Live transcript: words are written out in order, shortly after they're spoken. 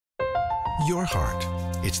Your heart.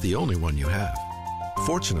 It's the only one you have.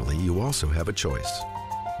 Fortunately, you also have a choice.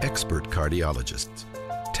 Expert cardiologists,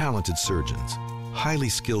 talented surgeons, highly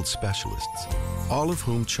skilled specialists, all of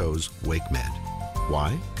whom chose WakeMed.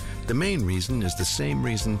 Why? The main reason is the same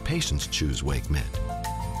reason patients choose WakeMed.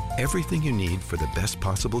 Everything you need for the best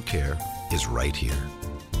possible care is right here.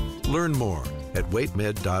 Learn more at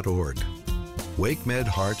wakemed.org. WakeMed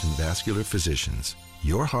Heart and Vascular Physicians.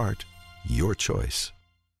 Your heart, your choice.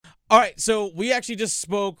 All right, so we actually just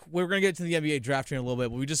spoke. We're going to get to the NBA draft here in a little bit,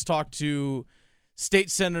 but we just talked to State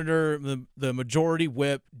Senator, the Majority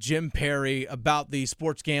Whip, Jim Perry, about the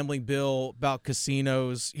sports gambling bill, about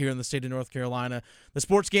casinos here in the state of North Carolina. The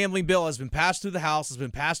sports gambling bill has been passed through the House, has been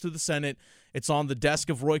passed through the Senate. It's on the desk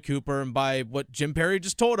of Roy Cooper, and by what Jim Perry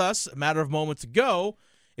just told us a matter of moments ago,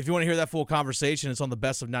 if you want to hear that full conversation, it's on the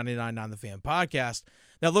Best of 99.9 The Fan podcast.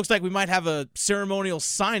 Now, it looks like we might have a ceremonial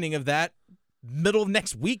signing of that middle of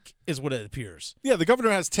next week is what it appears. Yeah, the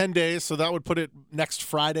governor has 10 days, so that would put it next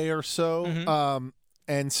Friday or so. Mm-hmm.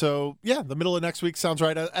 And so, yeah, the middle of next week sounds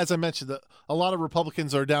right. As I mentioned, a lot of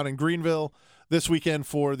Republicans are down in Greenville this weekend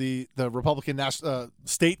for the Republican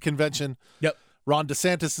state convention. Yep. Ron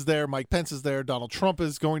DeSantis is there. Mike Pence is there. Donald Trump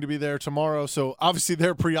is going to be there tomorrow. So, obviously,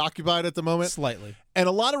 they're preoccupied at the moment. Slightly. And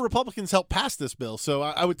a lot of Republicans helped pass this bill. So,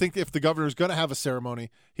 I would think if the governor is going to have a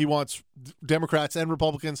ceremony, he wants Democrats and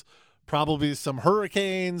Republicans, probably some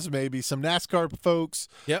Hurricanes, maybe some NASCAR folks.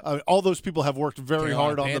 Yep. All those people have worked very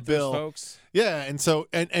hard on the bill. Folks. Yeah, and so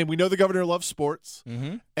and we know the governor loves sports,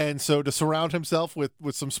 Mm-hmm. and so to surround himself with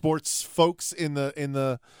some sports folks from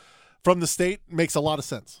the state makes a lot of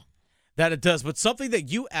sense. That it does. But something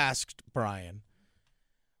that you asked, Brian,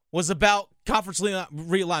 was about conference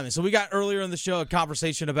realignment. So we got earlier in the show a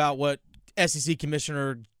conversation about what SEC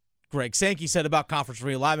Commissioner Greg Sankey said about conference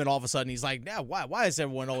realignment. All of a sudden, he's like, "Now, why is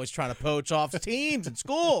everyone always trying to poach off teams and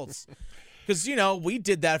schools? Because, we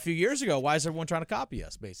did that a few years ago. Why is everyone trying to copy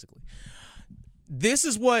us, basically?" This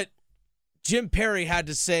is what Jim Perry had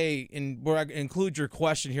to say, and where I include your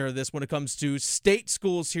question here, this when it comes to state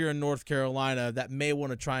schools here in North Carolina that may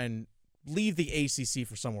want to try and leave the ACC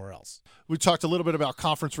for somewhere else. We talked a little bit about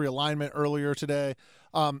conference realignment earlier today.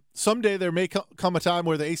 Someday there may come a time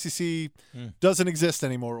where the ACC doesn't exist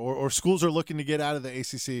anymore, or schools are looking to get out of the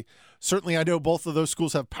ACC. Certainly, I know both of those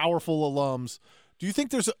schools have powerful alums. Do you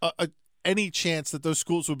think there's any chance that those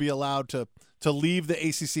schools would be allowed to leave the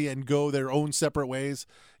ACC and go their own separate ways,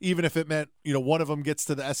 even if it meant one of them gets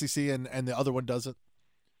to the SEC and the other one doesn't?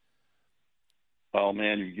 Oh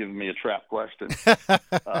man, you're giving me a trap question,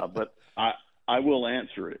 but I will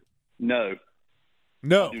answer it. No,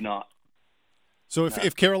 I do not. So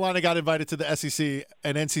if Carolina got invited to the SEC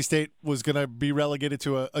and NC State was going to be relegated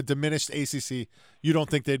to a diminished ACC, you don't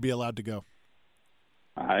think they'd be allowed to go?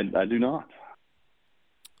 I do not.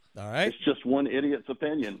 All right. It's just one idiot's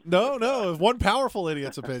opinion. No, one powerful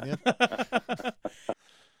idiot's opinion.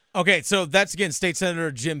 Okay, so that's, again, State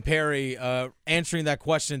Senator Jim Perry answering that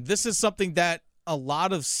question. This is something that a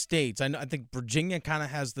lot of states, I think Virginia kind of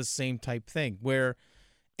has the same type thing, where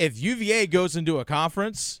if UVA goes into a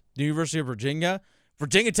conference, the University of Virginia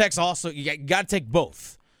Tech's also, you got to take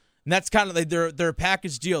both. And that's kind of like their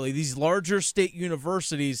package deal. These larger state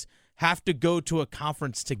universities have to go to a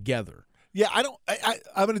conference together. Yeah, I'm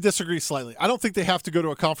going to disagree slightly. I don't think they have to go to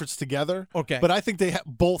a conference together. Okay. But I think they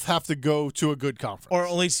both have to go to a good conference. Or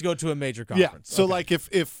at least go to a major conference. Yeah. So, okay. like,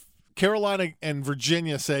 if Carolina and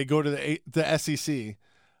Virginia, say, go to the SEC,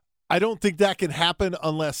 I don't think that can happen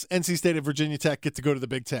unless NC State and Virginia Tech get to go to the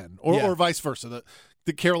Big Ten, or vice versa.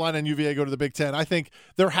 The Carolina and UVA go to the Big Ten. I think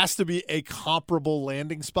there has to be a comparable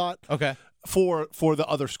landing spot for the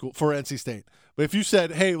other school, for NC State. But if you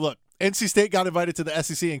said, hey, look, NC State got invited to the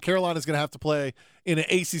SEC and Carolina's going to have to play in an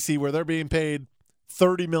ACC where they're being paid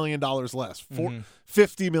 $30 million less,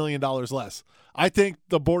 $50 million less. I think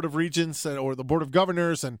the Board of Regents or the Board of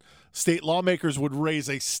Governors and state lawmakers would raise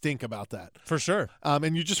a stink about that. For sure.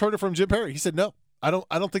 And you just heard it from Jim Perry. He said, no, I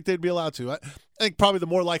don't think they'd be allowed to. I think probably the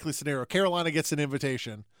more likely scenario, Carolina gets an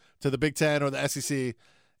invitation to the Big Ten or the SEC,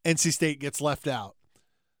 NC State gets left out.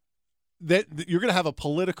 That you're going to have a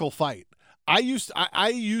political fight. I used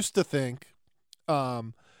to think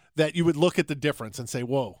that you would look at the difference and say,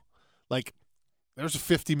 whoa, like there's a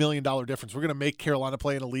 $50 million difference. We're going to make Carolina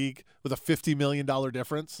play in a league with a $50 million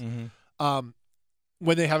difference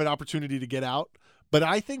when they have an opportunity to get out. But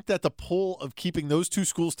I think that the pull of keeping those two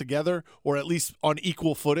schools together, or at least on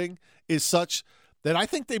equal footing, is such that I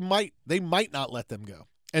think they might not let them go.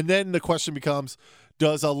 And then the question becomes,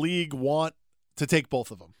 does a league want to take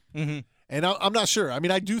both of them? Mm-hmm. And I'm not sure. I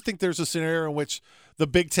mean, I do think there's a scenario in which the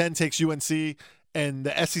Big Ten takes UNC and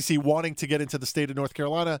the SEC wanting to get into the state of North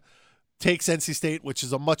Carolina takes NC State, which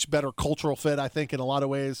is a much better cultural fit, I think, in a lot of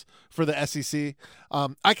ways for the SEC.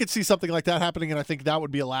 I could see something like that happening, and I think that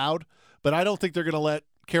would be allowed. But I don't think they're going to let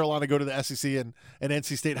Carolina go to the SEC and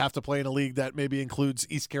NC State have to play in a league that maybe includes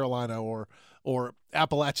East Carolina or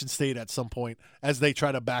Appalachian State at some point as they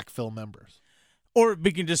try to backfill members. Or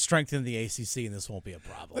we can just strengthen the ACC and this won't be a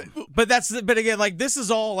problem. But again, like this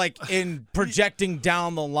is all like in projecting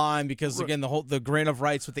down the line because again the grant of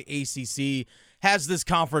rights with the ACC has this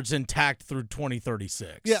conference intact through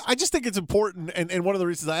 2036. Yeah, I just think it's important, and one of the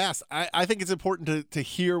reasons I asked, I think it's important to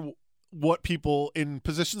hear what people in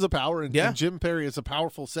positions of power, and Jim Perry is a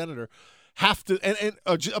powerful senator, have to, and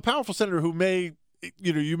a powerful senator who may,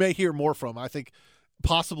 you may hear more from, I think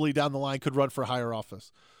possibly down the line could run for higher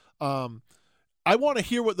office. I want to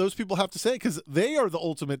hear what those people have to say because they are the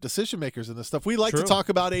ultimate decision makers in this stuff. We like to talk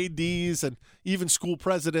about ADs and even school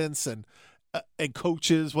presidents and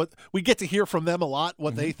coaches. What we get to hear from them a lot,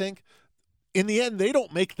 what they think. In the end, they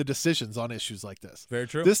don't make the decisions on issues like this. Very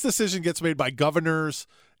true. This decision gets made by governors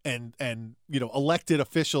and elected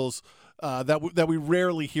officials that we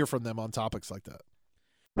rarely hear from them on topics like that.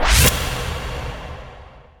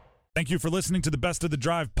 Thank you for listening to the Best of the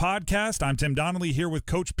Drive podcast. I'm Tim Donnelly here with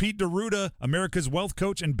Coach Pete D'Arruda, America's wealth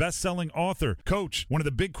coach and best-selling author. Coach, one of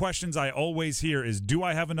the big questions I always hear is, do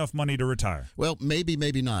I have enough money to retire? Well, maybe,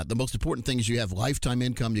 maybe not. The most important thing is you have lifetime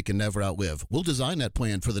income you can never outlive. We'll design that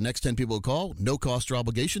plan for the next 10 people who call. No cost or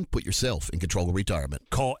obligation. Put yourself in control of retirement.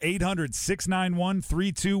 Call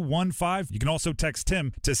 800-691-3215. You can also text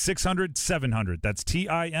Tim to 600-700. That's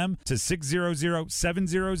TIM to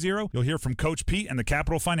 600-700. You'll hear from Coach Pete and the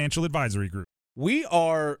Capital Financial Advisory Group. We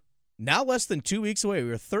are now less than 2 weeks away.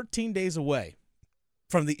 We are 13 days away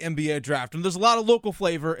from the NBA draft. And there's a lot of local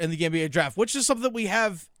flavor in the NBA draft, which is something that we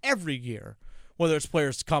have every year, whether it's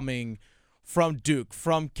players coming from Duke,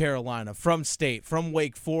 from Carolina, from State, from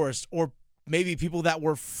Wake Forest, or maybe people that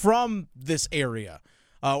were from this area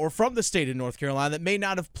or from the state of North Carolina that may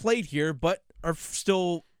not have played here but are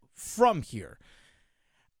still from here.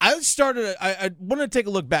 I want to take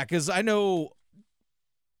a look back because I know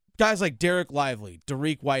guys like Derek Lively,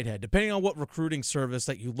 Dariq Whitehead, depending on what recruiting service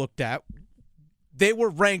that you looked at, they were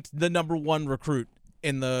ranked the number one recruit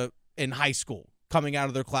in high school coming out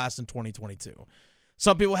of their class in 2022.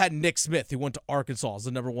 Some people had Nick Smith, who went to Arkansas as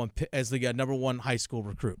the number one high school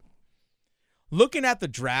recruit. Looking at the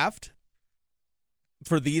draft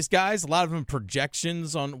for these guys, a lot of them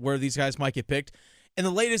projections on where these guys might get picked. In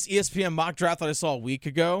the latest ESPN mock draft that I saw a week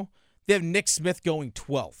ago, they have Nick Smith going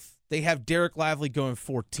 12th. They have Derek Lively going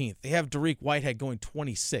 14th. They have Dariq Whitehead going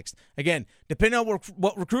 26th. Again, depending on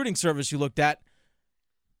what recruiting service you looked at,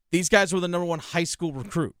 these guys were the number one high school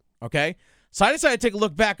recruit, okay? So I decided to take a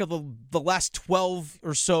look back at the last 12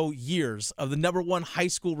 or so years of the number one high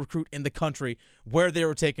school recruit in the country where they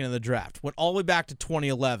were taken in the draft. Went all the way back to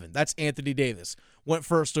 2011. That's Anthony Davis. Went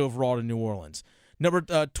first overall to New Orleans. Number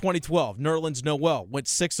 2012, Nerlens Noel went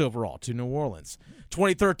 6th overall to New Orleans.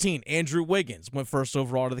 2013, Andrew Wiggins went 1st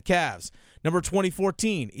overall to the Cavs. Number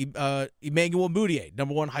 2014, Emmanuel Mudiay,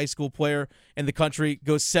 number one high school player in the country,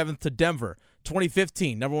 goes 7th to Denver.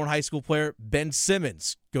 2015, number one high school player, Ben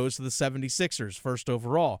Simmons, goes to the 76ers, 1st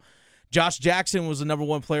overall. Josh Jackson was the number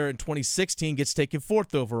one player in 2016, gets taken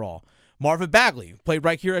 4th overall. Marvin Bagley, played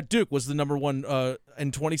right here at Duke, was the number one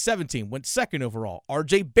in 2017, went 2nd overall.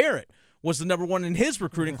 R.J. Barrett was the number one in his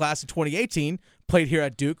recruiting class in 2018, played here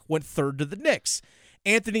at Duke, went 3rd to the Knicks.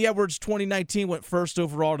 Anthony Edwards, 2019, went 1st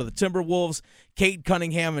overall to the Timberwolves. Cade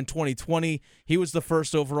Cunningham in 2020, he was the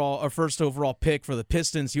first overall pick for the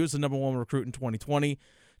Pistons. He was the number one recruit in 2020.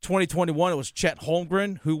 2021, it was Chet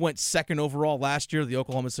Holmgren, who went 2nd overall last year to the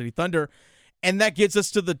Oklahoma City Thunder. And that gets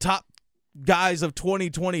us to the top guys of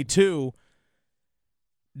 2022.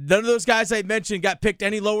 None of those guys I mentioned got picked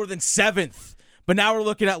any lower than 7th. But now we're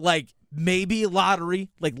looking at maybe lottery,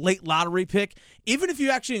 late lottery pick. Even if you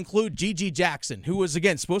actually include G.G. Jackson, who was,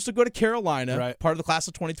 again, supposed to go to Carolina, right, part of the class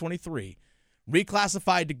of 2023,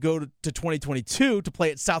 reclassified to go to 2022 to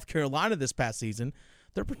play at South Carolina this past season,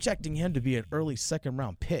 they're projecting him to be an early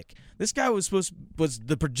second-round pick. This guy was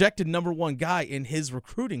the projected number one guy in his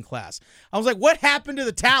recruiting class. I was like, what happened to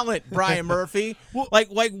the talent, Brian Murphy? Well,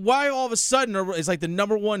 why all of a sudden is the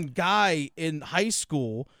number one guy in high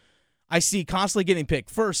school I see constantly getting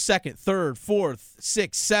picked 1st, 2nd, 3rd, 4th, 6th,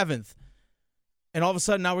 7th, and all of a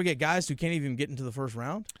sudden now we get guys who can't even get into the first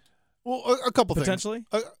round? Well, a couple potentially.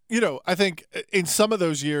 Things. I think in some of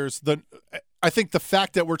those years, I think the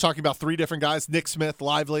fact that we're talking about three different guys, Nick Smith,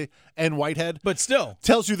 Lively, and Whitehead, But still,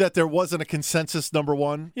 tells you that there wasn't a consensus number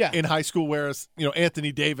one Yeah. in high school, whereas,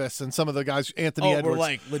 Anthony Davis and some of the guys, Anthony Edwards, we're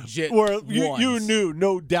like legit were you ones. knew,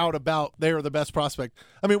 no doubt about they were the best prospect.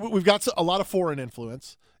 I mean, we've got a lot of foreign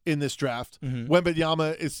influence in this draft.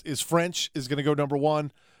 Wembanyama is French, is going to go number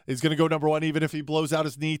one. Is going to go number one even if he blows out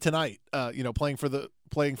his knee tonight.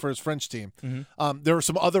 Playing for his French team. There are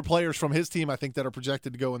some other players from his team I think that are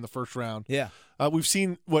projected to go in the first round. Yeah. We've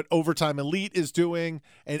seen what Overtime Elite is doing,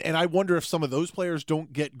 and I wonder if some of those players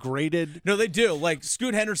don't get graded. No, they do. Like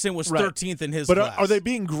Scoot Henderson was Right. 13th in his But class. are they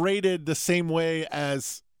being graded the same way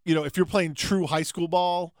as if you're playing true high school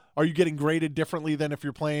ball? Are you getting graded differently than if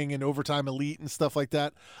you're playing in Overtime Elite and stuff like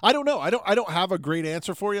that? I don't know. I don't have a great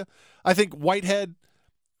answer for you. I think Whitehead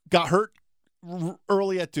got hurt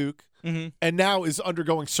early at Duke, and now is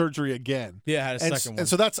undergoing surgery again. Yeah, had a second one. And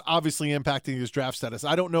so that's obviously impacting his draft status.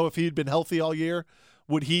 I don't know if he'd been healthy all year.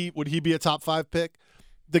 Would he be a top 5 pick?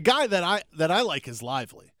 The guy that I like is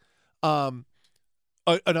Lively.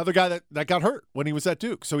 Another guy that got hurt when he was at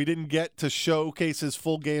Duke, so he didn't get to showcase his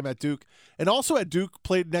full game at Duke. And also at Duke,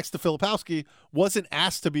 played next to Filipowski, wasn't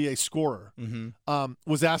asked to be a scorer.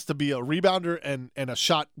 Was asked to be a rebounder and a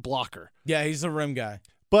shot blocker. Yeah, he's a rim guy.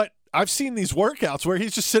 But I've seen these workouts where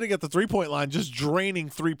he's just sitting at the three-point line just draining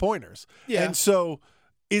three-pointers. Yeah. And so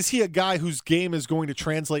is he a guy whose game is going to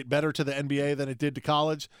translate better to the NBA than it did to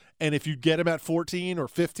college? And if you get him at 14 or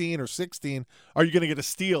 15 or 16, are you going to get a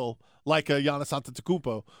steal like a Giannis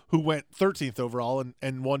Antetokounmpo who went 13th overall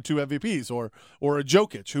and won 2 MVPs, or a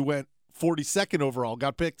Jokic who went 42nd overall,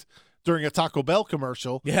 got picked during a Taco Bell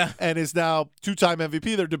commercial, Yeah. and is now 2-time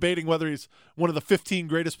MVP. They're debating whether he's one of the 15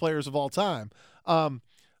 greatest players of all time.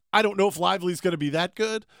 I don't know if Lively's going to be that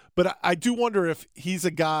good, but I do wonder if he's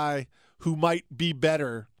a guy who might be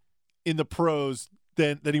better in the pros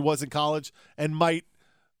than he was in college, and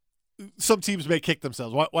some teams may kick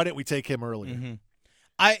themselves. Why didn't we take him earlier?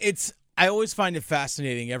 I always find it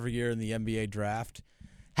fascinating every year in the NBA draft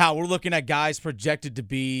how we're looking at guys projected to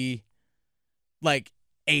be like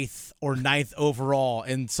 8th or 9th overall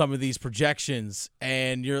in some of these projections,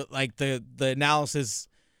 and you're like the analysis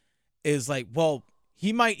is like, well,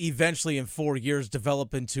 he might eventually in 4 years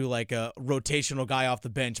develop into like a rotational guy off the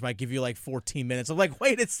bench, might give you like 14 minutes. I'm like,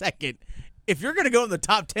 wait a second. If you're going to go in the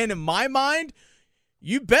top 10 in my mind,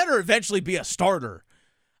 you better eventually be a starter.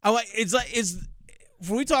 I'm like,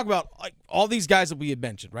 when we talk about like all these guys that we had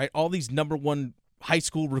mentioned, right? All these number one high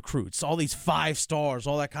school recruits, all these 5 stars,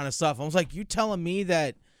 all that kind of stuff. I was like, you telling me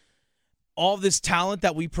that all this talent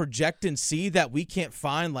that we project and see that we can't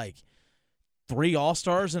find like 3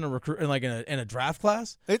 all-stars in a draft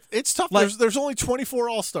class? It's tough. Like, there's only 24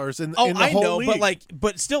 all-stars in the whole league.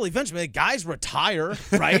 but still, eventually, guys retire,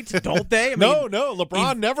 right? Don't they? I mean, No,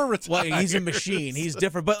 LeBron never retired. Well, he's a machine. He's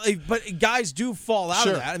different, but guys do fall out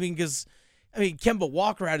of that. I mean, because Kemba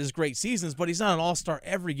Walker had his great seasons, but he's not an all-star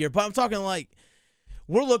every year. But I'm talking like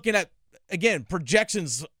we're looking at again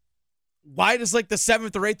projections. Why does like the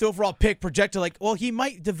 7th or 8th overall pick project to like, well, he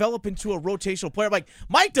might develop into a rotational player? Like,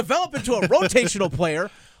 might develop into a rotational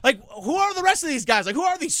player? Like, who are the rest of these guys? Like, who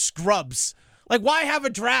are these scrubs? Like, why have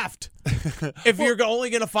a draft if you're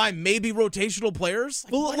only going to find maybe rotational players?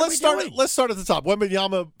 Like, well, let's start at the top.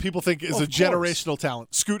 Wembanyama, people think is a generational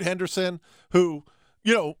talent. Scoot Henderson, who,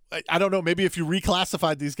 I don't know, maybe if you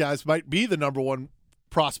reclassified these guys, might be the number one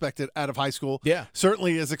prospect out of high school. Yeah.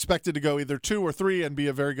 Certainly is expected to go either 2 or 3 and be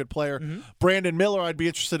a very good player. Brandon Miller, I'd be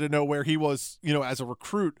interested to know where he was, as a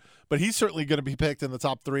recruit, but he's certainly going to be picked in the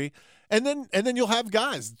top 3. And then you'll have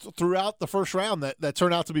guys throughout the first round that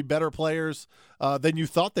turn out to be better players than you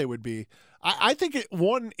thought they would be. I think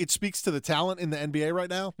it speaks to the talent in the NBA right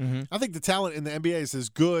now. I think the talent in the NBA is as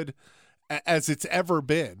good as it's ever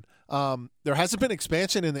been. There hasn't been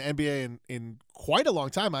expansion in the NBA in quite a long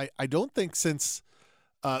time. I don't think since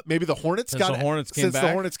maybe the Hornets the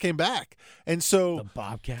Hornets came back, and so the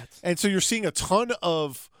Bobcats, and so you're seeing a ton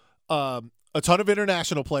of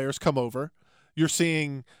international players come over. You're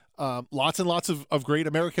seeing lots and lots of great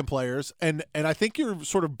American players, and I think you're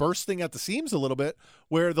sort of bursting at the seams a little bit,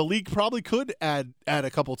 where the league probably could add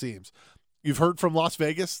a couple teams. You've heard from Las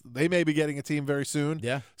Vegas; they may be getting a team very soon.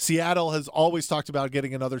 Yeah, Seattle has always talked about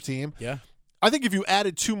getting another team. Yeah, I think if you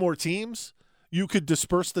added 2 more teams, you could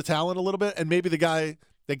disperse the talent a little bit, and maybe the guy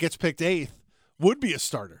that gets picked 8th would be a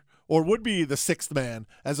starter or would be the 6th man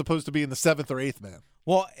as opposed to being the 7th or 8th man.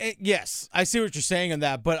 Well, yes, I see what you're saying on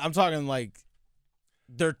that, but I'm talking like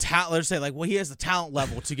their talent. They're saying like, well, he has the talent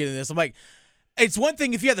level to get in this. I'm like, it's one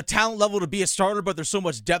thing if you have the talent level to be a starter, but there's so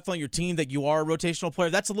much depth on your team that you are a rotational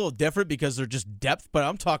player. That's a little different because they're just depth. But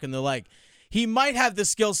I'm talking they're like, he might have the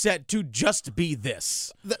skill set to just be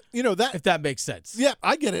this. If that makes sense. Yeah,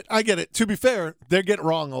 I get it. To be fair, they get it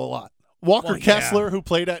wrong a lot. Walker Kessler, who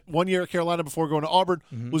played at 1 year at Carolina before going to Auburn,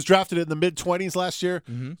 was drafted in the mid-20s last year.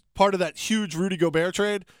 Part of that huge Rudy Gobert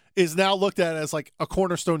trade is now looked at as like a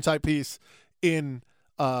cornerstone type piece in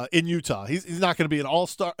Utah. He's not going to be an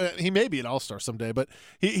all-star. He may be an all-star someday, but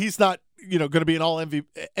he's not going to be an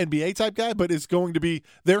all-NBA type guy, but is going to be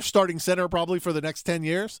their starting center probably for the next 10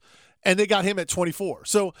 years. And they got him at 24.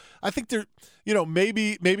 So I think there,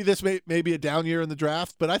 maybe this may be a down year in the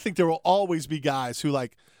draft, but I think there will always be guys who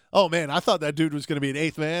like, oh man, I thought that dude was going to be an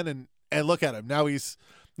eighth man, and look at him now. He's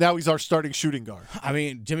our starting shooting guard. I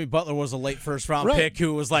mean, Jimmy Butler was a late first-round pick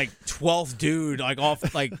who was like 12th dude, like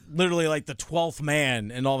off, like literally like the 12th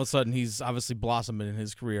man, and all of a sudden he's obviously blossoming in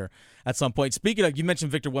his career at some point. Speaking of, you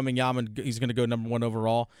mentioned Victor Wembanyama, he's going to go number 1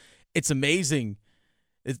 overall. It's amazing.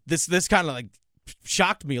 This kind of like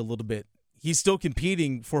shocked me a little bit. He's still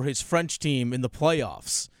competing for his French team in the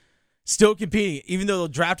playoffs. Still competing, even though the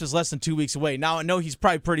draft is less than 2 weeks away. Now, I know he's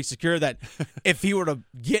probably pretty secure that if he were to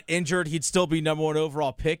get injured, he'd still be number 1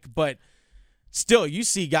 overall pick. But still, you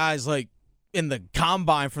see guys like in the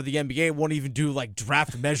combine for the NBA won't even do like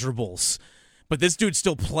draft measurables. But this dude's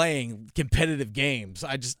still playing competitive games.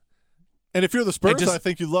 And if you're the Spurs, I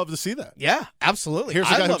think you'd love to see that. Yeah, absolutely. Here's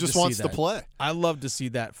a guy who just wants to play. I love to see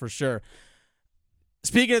that for sure.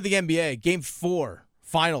 Speaking of the NBA, Game 4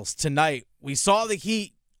 finals tonight. We saw the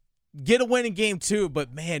Heat get a win in Game 2,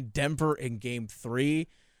 but man, Denver in Game 3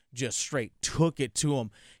 just straight took it to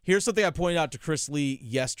them. Here's something I pointed out to Chris Lee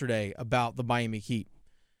yesterday about the Miami Heat.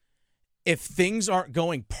 If things aren't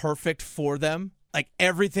going perfect for them, like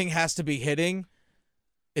everything has to be hitting,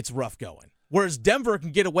 it's rough going. Whereas Denver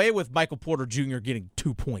can get away with Michael Porter Jr. getting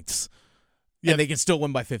 2 points. Yeah, and they can still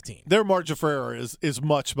win by 15. Their margin for error is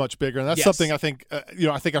much, much bigger. And that's something I think,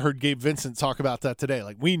 I think I heard Gabe Vincent talk about that today.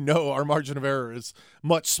 Like, we know our margin of error is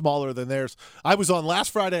much smaller than theirs. I was on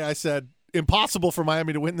last Friday, I said, impossible for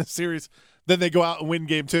Miami to win this series. Then they go out and win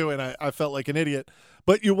Game 2, and I felt like an idiot.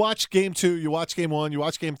 But you watch Game 2, you watch Game 1, you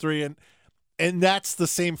watch Game 3, and that's the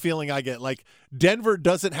same feeling I get. Like, Denver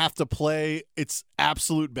doesn't have to play its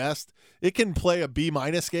absolute best. It can play a B-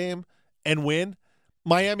 game and win.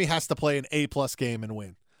 Miami has to play an A+ game and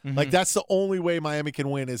win. Mm-hmm. Like, that's the only way Miami can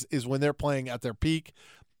win is when they're playing at their peak.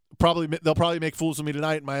 They'll probably make fools of me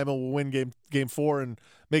tonight. Miami will win game 4 and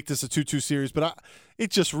make this a 2-2 series. But it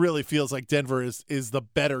just really feels like Denver is the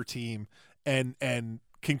better team and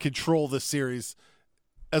can control this series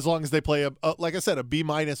as long as they play like I said, a B-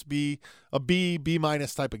 B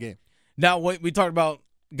type of game. Now, we talked about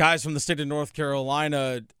guys from the state of North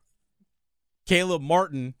Carolina. Caleb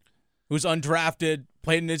Martin, who's undrafted,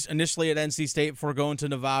 played initially at NC State before going to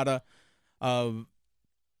Nevada,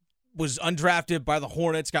 was undrafted by the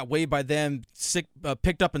Hornets, got waived by them,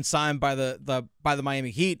 picked up and signed by the Miami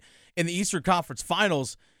Heat. In the Eastern Conference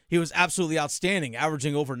Finals, he was absolutely outstanding,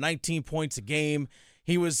 averaging over 19 points a game.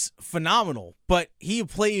 He was phenomenal, but he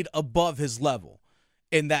played above his level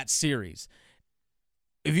in that series.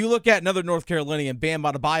 If you look at another North Carolinian, Bam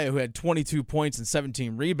Adebayo, who had 22 points and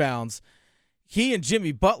 17 rebounds, he and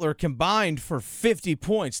Jimmy Butler combined for 50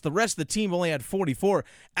 points. The rest of the team only had 44.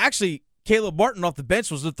 Actually, Caleb Martin off the bench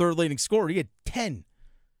was the third leading scorer. He had 10.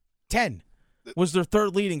 10 was their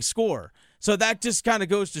third leading scorer. So that just kind of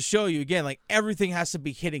goes to show you, again, like everything has to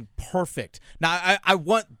be hitting perfect. Now, I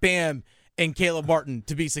want Bam and Caleb Martin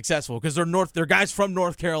to be successful because they're guys from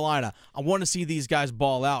North Carolina. I want to see these guys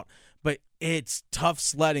ball out, but it's tough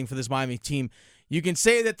sledding for this Miami team. You can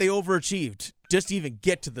say that they overachieved just to even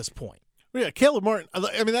get to this point. Yeah, Caleb Martin,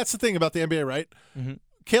 I mean, that's the thing about the NBA, right? Mm-hmm.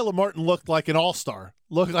 Caleb Martin looked like an all-star.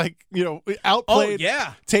 Looked like, outplayed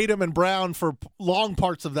Tatum and Brown for long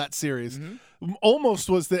parts of that series. Mm-hmm. Almost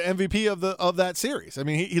was the MVP of that series. I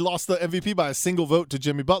mean, he lost the MVP by a single vote to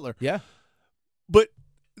Jimmy Butler. Yeah. But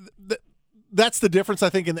that's the difference, I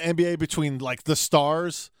think, in the NBA between, like, the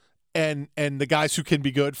stars and the guys who can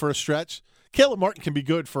be good for a stretch. Caleb Martin can be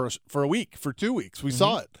good for a week, for 2 weeks. We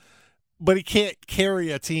saw it. But he can't carry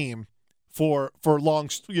a team for long,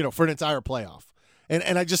 for an entire playoff.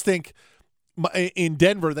 And I just think in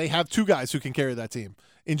Denver, they have two guys who can carry that team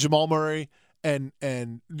in Jamal Murray and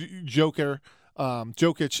Jokic,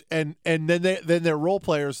 and then their role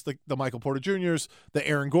players, the Michael Porter Jr.'s, the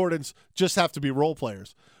Aaron Gordons, just have to be role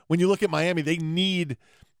players. When you look at Miami, they need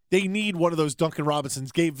one of those Duncan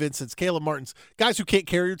Robinsons, Gabe Vincents, Caleb Martins, guys who can't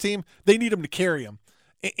carry your team. They need them to carry them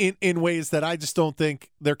in ways that I just don't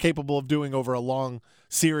think they're capable of doing over a long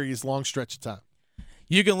series, long stretch of time.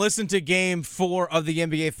 You can listen to Game 4 of the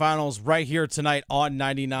NBA Finals right here tonight on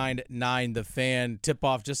 99.9 The Fan.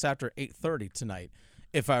 Tip-off just after 8:30 tonight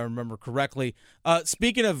if I remember correctly.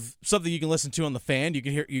 Speaking of something you can listen to on the Fan, you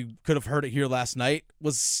could have heard it here last night,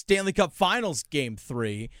 was Stanley Cup Finals Game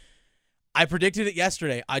 3. I predicted it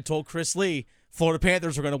yesterday. I told Chris Lee Florida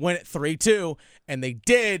Panthers were going to win it 3-2, and they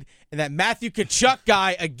did. And that Matthew Tkachuk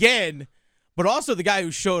guy again, but also the guy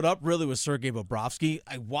who showed up really was Sergei Bobrovsky.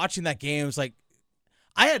 Watching that game, it was like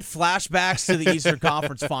I had flashbacks to the Eastern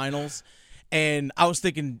Conference Finals, and I was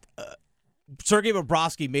thinking Sergei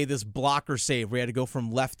Bobrovsky made this blocker save where he had to go from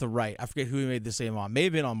left to right. I forget who he made the save on.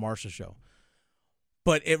 Maybe it on Marsha's show.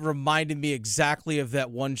 But it reminded me exactly of that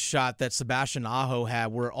one shot that Sebastian Aho had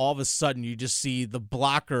where all of a sudden you just see the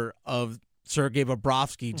blocker of Sergei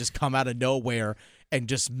Bobrovsky just come out of nowhere and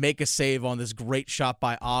just make a save on this great shot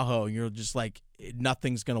by Aho. And you're just like,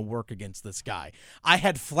 nothing's going to work against this guy. I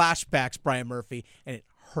had flashbacks, Brian Murphy, and it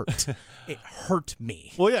hurt. It hurt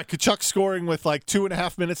me. Well, yeah, Tkachuk scoring with like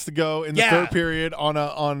 2.5 minutes to go in the third period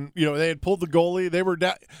they had pulled the goalie.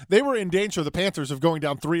 They were in danger, the Panthers, of going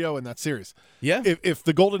down 3-0 in that series. Yeah. If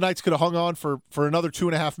the Golden Knights could have hung on for another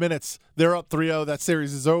 2.5 minutes, they're up 3-0. That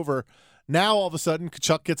series is over. Now all of a sudden,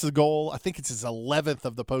 Tkachuk gets a goal. I think it's his 11th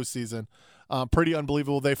of the postseason. Pretty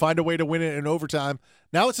unbelievable. They find a way to win it in overtime.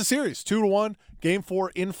 Now it's a series, 2-1, Game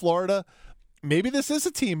 4 in Florida. Maybe this is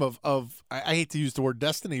a team of I hate to use the word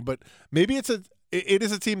destiny, but maybe it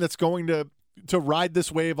is a team that's going to ride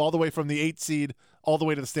this wave all the way from the 8th seed all the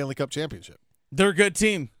way to the Stanley Cup championship. They're a good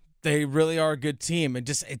team. They really are a good team. And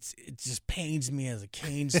it just pains me as a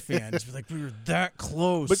Canes fan. It's like we were that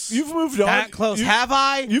close. But you've moved on. That close. Have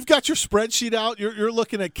I? You've got your spreadsheet out. You're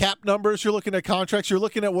looking at cap numbers. You're looking at contracts. You're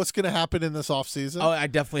looking at what's going to happen in this offseason. Oh, I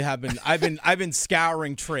definitely have been. I've been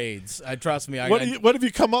scouring trades. Trust me. What have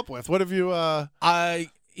you come up with? What have you?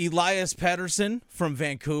 Elias Pettersson from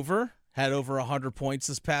Vancouver had over 100 points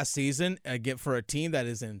this past season. Again, for a team that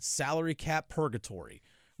is in salary cap purgatory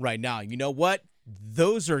right now. You know what?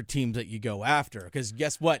 Those are teams that you go after because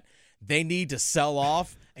guess what? They need to sell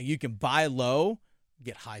off, and you can buy low,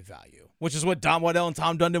 get high value, which is what Don Waddell and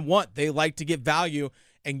Tom Dundon want. They like to get value,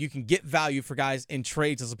 and you can get value for guys in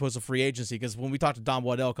trades as opposed to free agency. Because when we talked to Don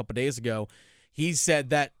Waddell a couple of days ago, he said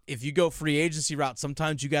that if you go free agency route,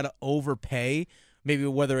 sometimes you got to overpay, maybe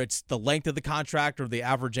whether it's the length of the contract or the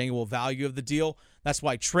average annual value of the deal. That's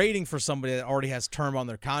why trading for somebody that already has term on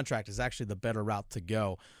their contract is actually the better route to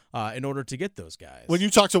go. In order to get those guys. When you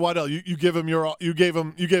talk to Waddell, you gave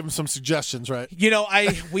him some suggestions, right?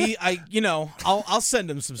 I'll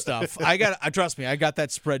send him some stuff. Trust me, I got that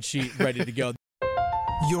spreadsheet ready to go.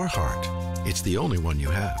 Your heart. It's the only one you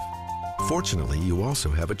have. Fortunately, you also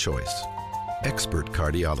have a choice. Expert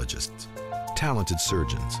cardiologists, talented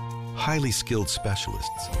surgeons, highly skilled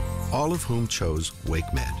specialists, all of whom chose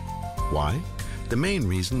WakeMed. Why? The main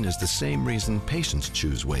reason is the same reason patients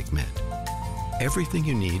choose WakeMed. Everything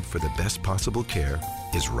you need for the best possible care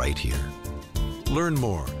is right here. Learn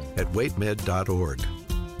more at wakemed.org.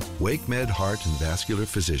 WakeMed Heart and Vascular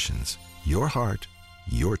Physicians. Your heart,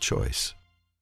 your choice.